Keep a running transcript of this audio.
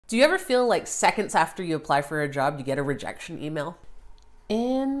Do you ever feel like seconds after you apply for a job, you get a rejection email?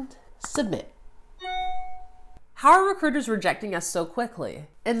 And submit. How are recruiters rejecting us so quickly?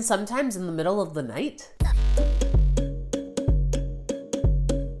 And sometimes in the middle of the night?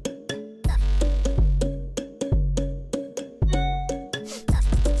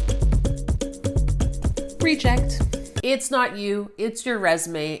 Reject. It's not you, it's your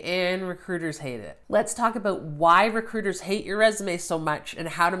resume, and recruiters hate it. Let's talk about why recruiters hate your resume so much and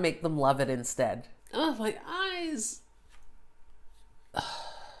how to make them love it instead. Oh, my eyes.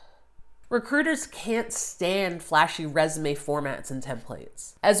 Recruiters can't stand flashy resume formats and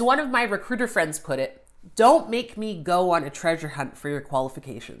templates. As one of my recruiter friends put it, don't make me go on a treasure hunt for your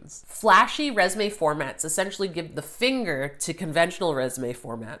qualifications. Flashy resume formats essentially give the finger to conventional resume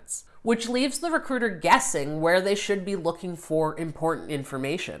formats, which leaves the recruiter guessing where they should be looking for important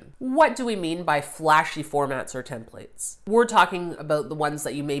information. What do we mean by flashy formats or templates? We're talking about the ones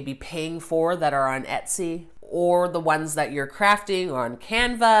that you may be paying for that are on Etsy, or the ones that you're crafting on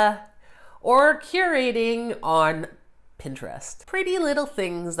Canva, or curating on Pinterest. Pretty little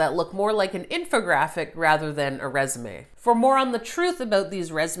things that look more like an infographic rather than a resume. For more on the truth about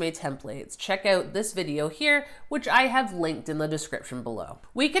these resume templates, check out this video here, which I have linked in the description below.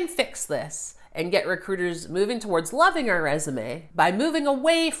 We can fix this and get recruiters moving towards loving our resume by moving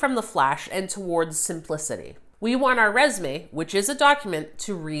away from the flash and towards simplicity. We want our resume, which is a document,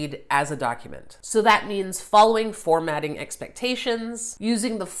 to read as a document. So that means following formatting expectations,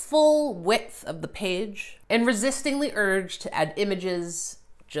 using the full width of the page, and resisting the urge to add images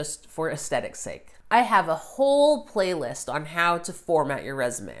just for aesthetic's sake. I have a whole playlist on how to format your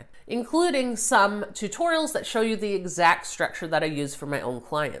resume, including some tutorials that show you the exact structure that I use for my own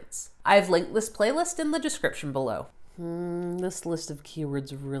clients. I've linked this playlist in the description below. This list of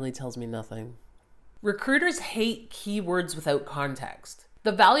keywords really tells me nothing. Recruiters hate keywords without context.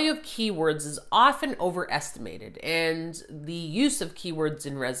 The value of keywords is often overestimated, and the use of keywords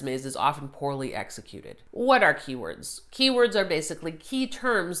in resumes is often poorly executed. What are keywords? Keywords are basically key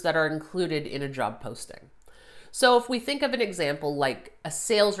terms that are included in a job posting. So if we think of an example like a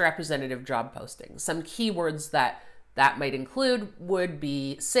sales representative job posting, some keywords that might include would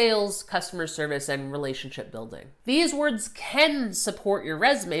be sales, customer service, and relationship building. These words can support your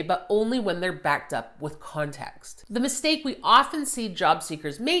resume, but only when they're backed up with context. The mistake we often see job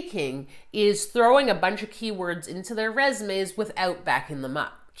seekers making is throwing a bunch of keywords into their resumes without backing them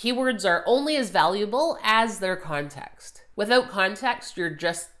up. Keywords are only as valuable as their context. Without context, you're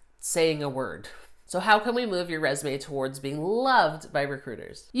just saying a word. So how can we move your resume towards being loved by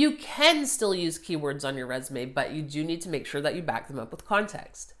recruiters? You can still use keywords on your resume, but you do need to make sure that you back them up with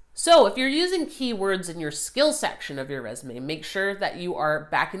context. So if you're using keywords in your skill section of your resume, make sure that you are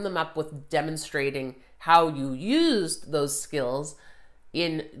backing them up with demonstrating how you used those skills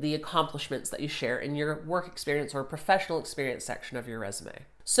in the accomplishments that you share in your work experience or professional experience section of your resume.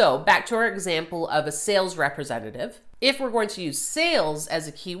 So back to our example of a sales representative. If we're going to use sales as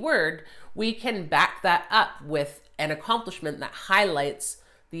a keyword, we can back that up with an accomplishment that highlights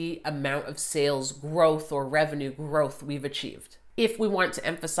the amount of sales growth or revenue growth we've achieved. If we want to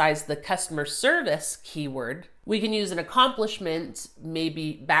emphasize the customer service keyword, we can use an accomplishment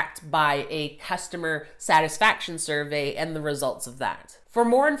maybe backed by a customer satisfaction survey and the results of that. For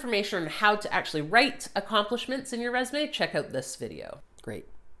more information on how to actually write accomplishments in your resume, check out this video. Great.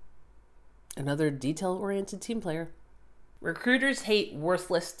 Another detail-oriented team player. Recruiters hate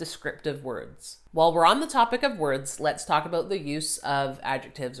worthless descriptive words. While we're on the topic of words, let's talk about the use of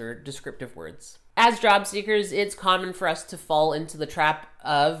adjectives or descriptive words. As job seekers, it's common for us to fall into the trap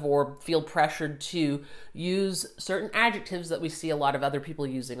of or feel pressured to use certain adjectives that we see a lot of other people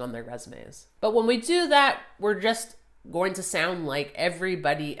using on their resumes. But when we do that, we're just going to sound like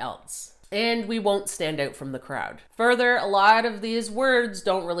everybody else, and we won't stand out from the crowd. Further, a lot of these words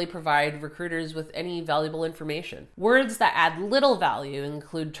don't really provide recruiters with any valuable information. Words that add little value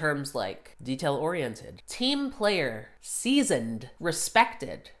include terms like detail-oriented, team player, seasoned,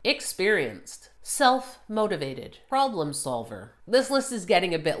 respected, experienced, self-motivated, problem solver. This list is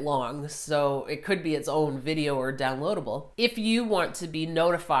getting a bit long, so it could be its own video or downloadable. If you want to be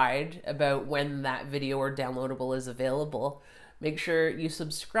notified about when that video or downloadable is available, make sure you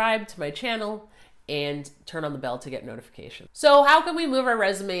subscribe to my channel and turn on the bell to get notifications. So how can we move our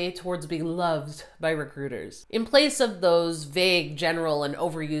resume towards being loved by recruiters? In place of those vague, general, and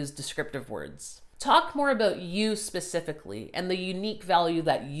overused descriptive words, talk more about you specifically and the unique value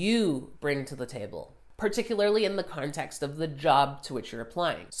that you bring to the table. particularly in the context of the job to which you're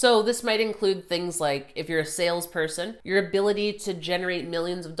applying. So this might include things like, if you're a salesperson, your ability to generate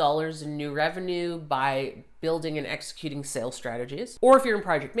millions of dollars in new revenue by building and executing sales strategies. Or if you're in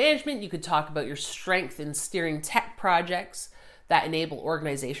project management, you could talk about your strength in steering tech projects that enable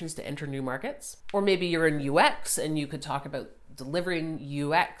organizations to enter new markets. Or maybe you're in UX and you could talk about delivering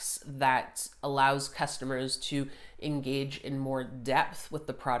UX that allows customers to engage in more depth with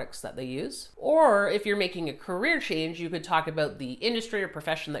the products that they use. Or if you're making a career change, you could talk about the industry or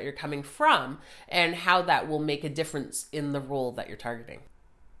profession that you're coming from and how that will make a difference in the role that you're targeting.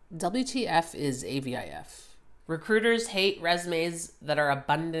 WTF is AVIF. Recruiters hate resumes that are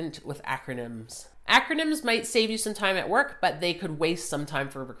abundant with acronyms. Acronyms might save you some time at work, but they could waste some time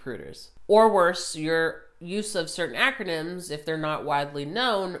for recruiters. Or worse, your use of certain acronyms, if they're not widely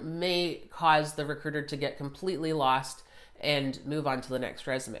known, may cause the recruiter to get completely lost and move on to the next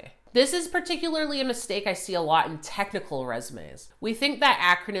resume. This is particularly a mistake I see a lot in technical resumes. We think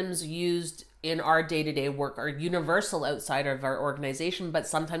that acronyms used in our day-to-day work are universal outside of our organization, but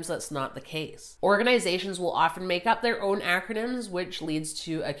sometimes that's not the case. Organizations will often make up their own acronyms, which leads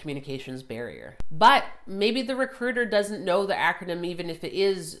to a communications barrier. But maybe the recruiter doesn't know the acronym even if it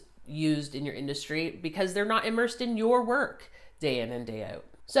is used in your industry because they're not immersed in your work day in and day out.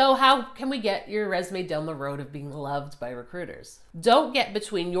 So how can we get your resume down the road of being loved by recruiters? Don't get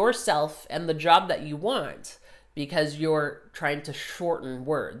between yourself and the job that you want because you're trying to shorten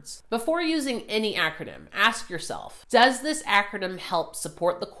words. Before using any acronym, ask yourself, does this acronym help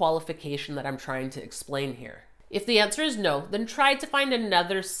support the qualification that I'm trying to explain here? If the answer is no, then try to find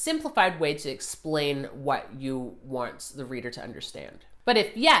another simplified way to explain what you want the reader to understand. But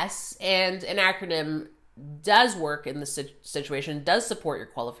if yes, and an acronym does work in the situation, does support your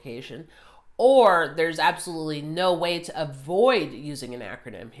qualification, or there's absolutely no way to avoid using an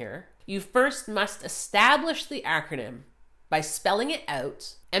acronym here, you first must establish the acronym by spelling it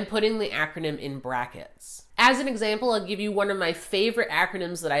out and putting the acronym in brackets. As an example, I'll give you one of my favorite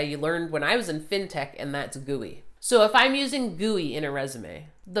acronyms that I learned when I was in fintech, and that's GUI. So if I'm using GUI in a resume,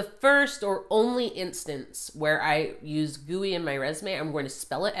 the first or only instance where I use GUI in my resume, I'm going to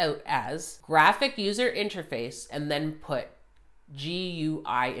spell it out as Graphic User Interface and then put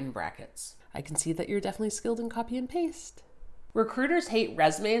GUI in brackets. I can see that you're definitely skilled in copy and paste. Recruiters hate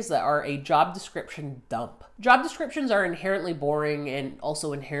resumes that are a job description dump. Job descriptions are inherently boring and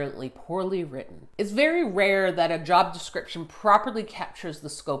also inherently poorly written. It's very rare that a job description properly captures the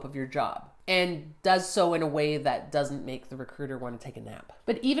scope of your job and does so in a way that doesn't make the recruiter want to take a nap.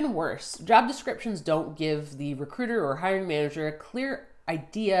 But even worse, job descriptions don't give the recruiter or hiring manager a clear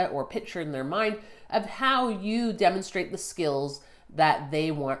idea or picture in their mind of how you demonstrate the skills that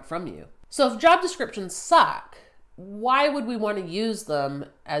they want from you. So if job descriptions suck, why would we want to use them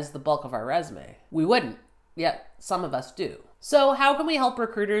as the bulk of our resume? We wouldn't, yet some of us do. So how can we help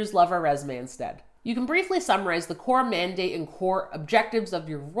recruiters love our resume instead? You can briefly summarize the core mandate and core objectives of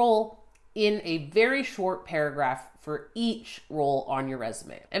your role in a very short paragraph for each role on your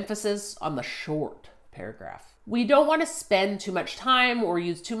resume. Emphasis on the short paragraph. We don't want to spend too much time or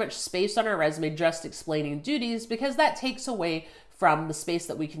use too much space on our resume just explaining duties because that takes away from the space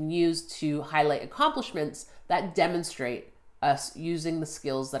that we can use to highlight accomplishments that demonstrate us using the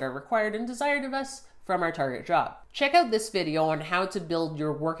skills that are required and desired of us from our target job. Check out this video on how to build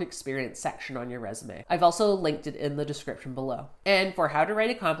your work experience section on your resume. I've also linked it in the description below. And for how to write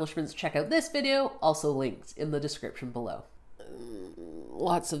accomplishments, check out this video, also linked in the description below.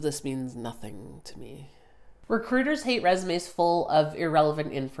 Lots of this means nothing to me. Recruiters hate resumes full of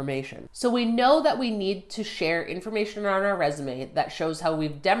irrelevant information. So we know that we need to share information on our resume that shows how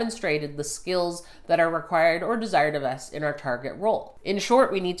we've demonstrated the skills that are required or desired of us in our target role. In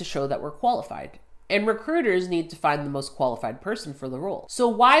short, we need to show that we're qualified. And recruiters need to find the most qualified person for the role. So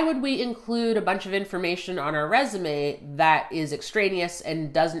why would we include a bunch of information on our resume that is extraneous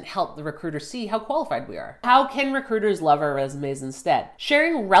and doesn't help the recruiter see how qualified we are? How can recruiters love our resumes instead?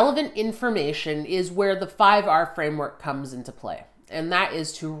 Sharing relevant information is where the 5R framework comes into play. And that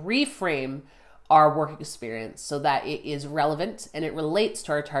is to reframe our work experience so that it is relevant and it relates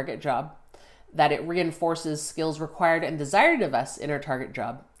to our target job, that it reinforces skills required and desired of us in our target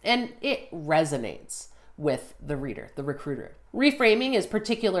job, and it resonates with the reader, the recruiter. Reframing is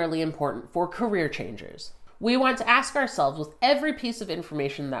particularly important for career changers. We want to ask ourselves with every piece of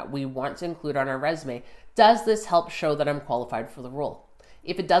information that we want to include on our resume, does this help show that I'm qualified for the role?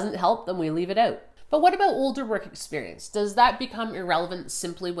 If it doesn't help, then we leave it out. But what about older work experience? Does that become irrelevant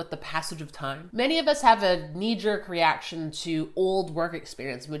simply with the passage of time? Many of us have a knee-jerk reaction to old work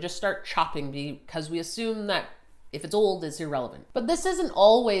experience and we just start chopping because we assume that If it's old, it's irrelevant. But this isn't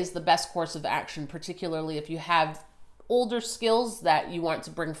always the best course of action, particularly if you have older skills that you want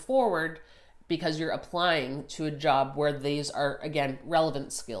to bring forward because you're applying to a job where these are, again,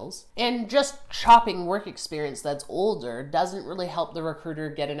 relevant skills. And just chopping work experience that's older doesn't really help the recruiter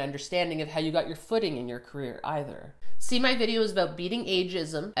get an understanding of how you got your footing in your career either. See my videos about beating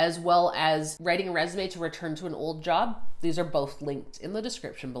ageism, as well as writing a resume to return to an old job. These are both linked in the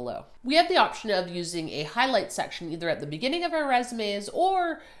description below. We have the option of using a highlight section either at the beginning of our resumes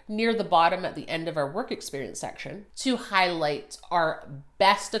or near the bottom at the end of our work experience section to highlight our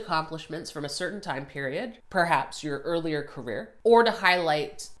best accomplishments from a certain time period, perhaps your earlier career, or to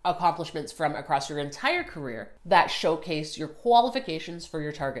highlight accomplishments from across your entire career that showcase your qualifications for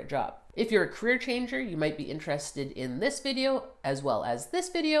your target job. If you're a career changer, you might be interested in this video as well as this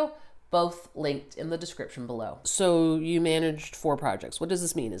video, both linked in the description below. So you managed 4 projects. What does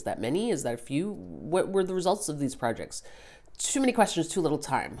this mean? Is that many? Is that a few? What were the results of these projects? Too many questions, too little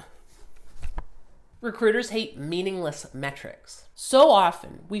time. Recruiters hate meaningless metrics. So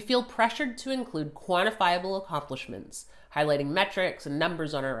often, we feel pressured to include quantifiable accomplishments, highlighting metrics and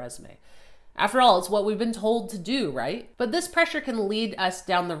numbers on our resume. After all, it's what we've been told to do, right? But this pressure can lead us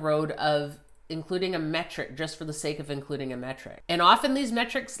down the road of including a metric just for the sake of including a metric. And often these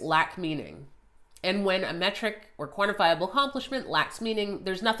metrics lack meaning. And when a metric or quantifiable accomplishment lacks meaning,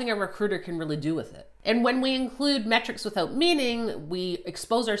 there's nothing a recruiter can really do with it. And when we include metrics without meaning, we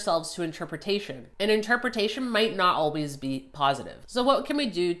expose ourselves to interpretation. And interpretation might not always be positive. So what can we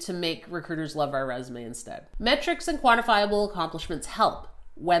do to make recruiters love our resume instead? Metrics and quantifiable accomplishments help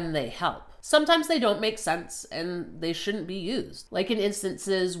when they help. Sometimes they don't make sense and they shouldn't be used, like in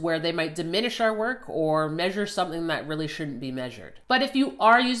instances where they might diminish our work or measure something that really shouldn't be measured. But if you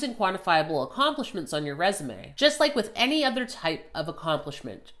are using quantifiable accomplishments on your resume, just like with any other type of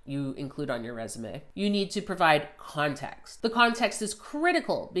accomplishment you include on your resume, you need to provide context. The context is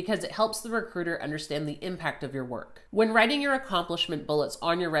critical because it helps the recruiter understand the impact of your work. When writing your accomplishment bullets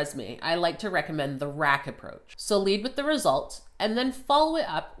on your resume, I like to recommend the rack approach. So lead with the result and then follow it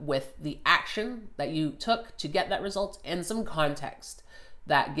up with the action that you took to get that result and some context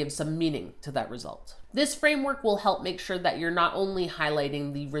that gives some meaning to that result. This framework will help make sure that you're not only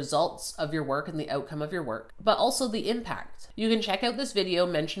highlighting the results of your work and the outcome of your work, but also the impact. You can check out this video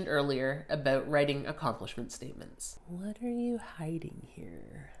mentioned earlier about writing accomplishment statements. What are you hiding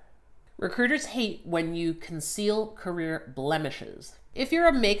here? Recruiters hate when you conceal career blemishes. If you're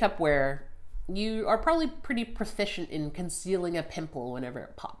a makeup wearer, you are probably pretty proficient in concealing a pimple whenever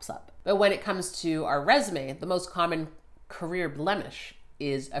it pops up. But when it comes to our resume, the most common career blemish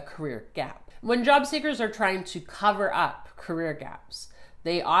is a career gap. When job seekers are trying to cover up career gaps,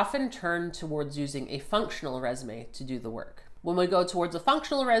 they often turn towards using a functional resume to do the work. When we go towards a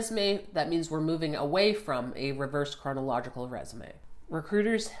functional resume, that means we're moving away from a reverse chronological resume.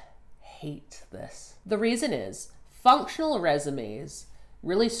 Recruiters hate this. The reason is functional resumes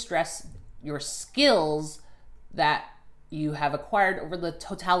really stress your skills that you have acquired over the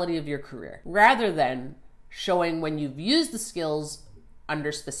totality of your career, rather than showing when you've used the skills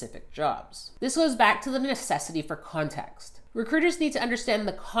under specific jobs. This goes back to the necessity for context. Recruiters need to understand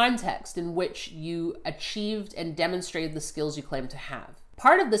the context in which you achieved and demonstrated the skills you claim to have.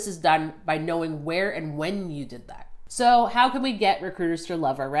 Part of this is done by knowing where and when you did that. So how can we get recruiters to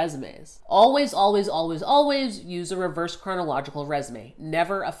love our resumes? Always, always, always, always use a reverse chronological resume,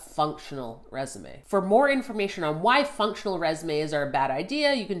 never a functional resume. For more information on why functional resumes are a bad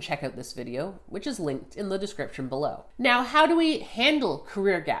idea, you can check out this video, which is linked in the description below. Now, how do we handle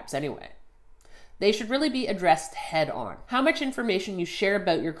career gaps anyway? They should really be addressed head on. How much information you share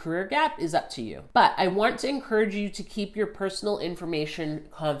about your career gap is up to you. But I want to encourage you to keep your personal information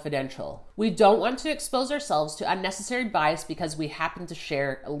confidential. We don't want to expose ourselves to unnecessary bias because we happen to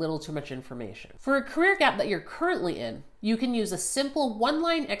share a little too much information. For a career gap that you're currently in, you can use a simple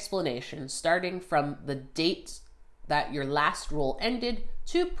one-line explanation starting from the date that your last role ended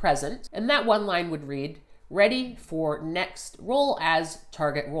to present, and that one line would read, "Ready for next role as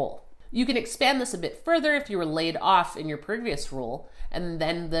target role." You can expand this a bit further if you were laid off in your previous role, and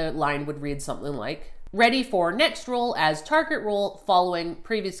then the line would read something like, "Ready for next role as target role following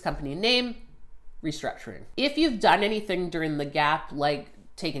previous company name, restructuring." If you've done anything during the gap, like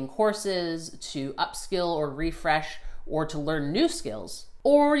taking courses to upskill or refresh or to learn new skills,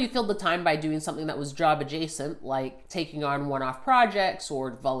 or you filled the time by doing something that was job adjacent, like taking on one-off projects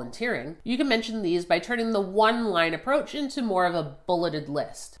or volunteering, you can mention these by turning the one-line approach into more of a bulleted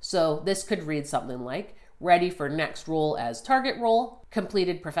list. So this could read something like, "Ready for next role as target role,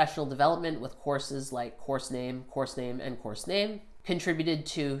 completed professional development with courses like course name, and course name, contributed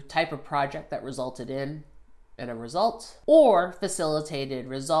to type of project that resulted in," and a result, or facilitated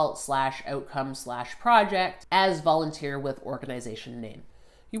result/outcome/project as volunteer with organization name.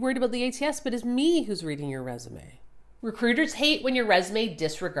 You're worried about the ATS, but it's me who's reading your resume. Recruiters hate when your resume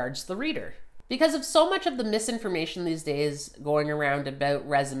disregards the reader. Because of so much of the misinformation these days going around about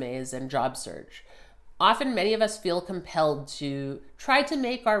resumes and job search, often many of us feel compelled to try to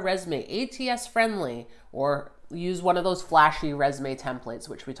make our resume ATS-friendly or use one of those flashy resume templates,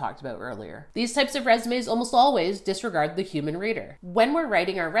 which we talked about earlier. These types of resumes almost always disregard the human reader. When we're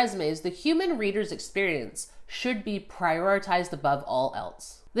writing our resumes, the human reader's experience should be prioritized above all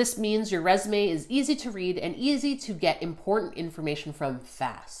else. This means your resume is easy to read and easy to get important information from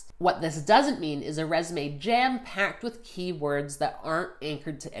fast. What this doesn't mean is a resume jam-packed with keywords that aren't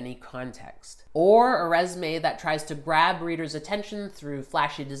anchored to any context, or a resume that tries to grab readers' attention through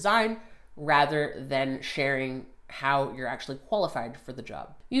flashy design rather than sharing how you're actually qualified for the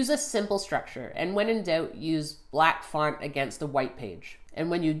job. Use a simple structure, and when in doubt, use black font against a white page. And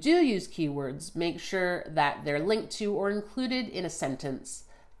when you do use keywords, make sure that they're linked to or included in a sentence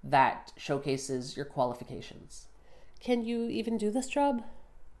that showcases your qualifications. Can you even do this job?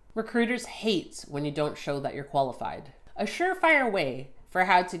 Recruiters hate when you don't show that you're qualified. A surefire way for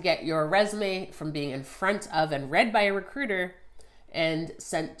how to get your resume from being in front of and read by a recruiter and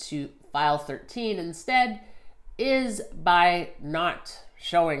sent to file 13 instead is by not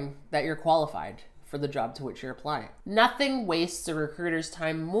showing that you're qualified for the job to which you're applying. Nothing wastes a recruiter's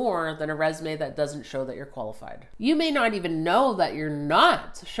time more than a resume that doesn't show that you're qualified. You may not even know that you're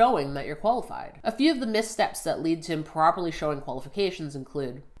not showing that you're qualified. A few of the missteps that lead to improperly showing qualifications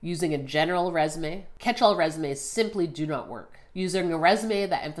include using a general resume. Catch-all resumes simply do not work. Using a resume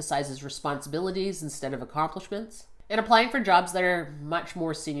that emphasizes responsibilities instead of accomplishments, and applying for jobs that are much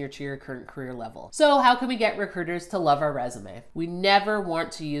more senior to your current career level. So how can we get recruiters to love our resume? We never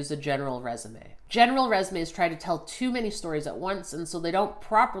want to use a general resume. General resumes try to tell too many stories at once, and so they don't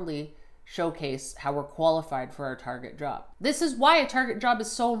properly showcase how we're qualified for our target job. This is why a target job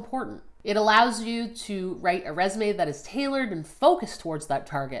is so important. It allows you to write a resume that is tailored and focused towards that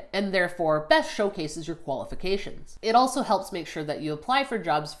target, and therefore best showcases your qualifications. It also helps make sure that you apply for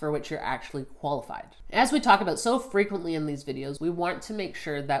jobs for which you're actually qualified. As we talk about so frequently in these videos, we want to make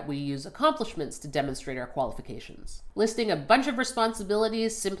sure that we use accomplishments to demonstrate our qualifications. Listing a bunch of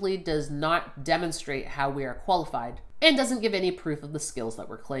responsibilities simply does not demonstrate how we are qualified and doesn't give any proof of the skills that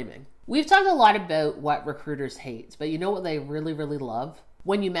we're claiming. We've talked a lot about what recruiters hate, but you know what they really, really love?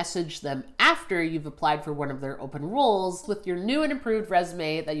 When you message them after you've applied for one of their open roles with your new and improved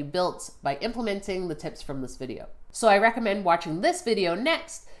resume that you built by implementing the tips from this video. So I recommend watching this video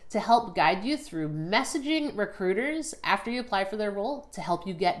next to help guide you through messaging recruiters after you apply for their role to help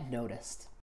you get noticed.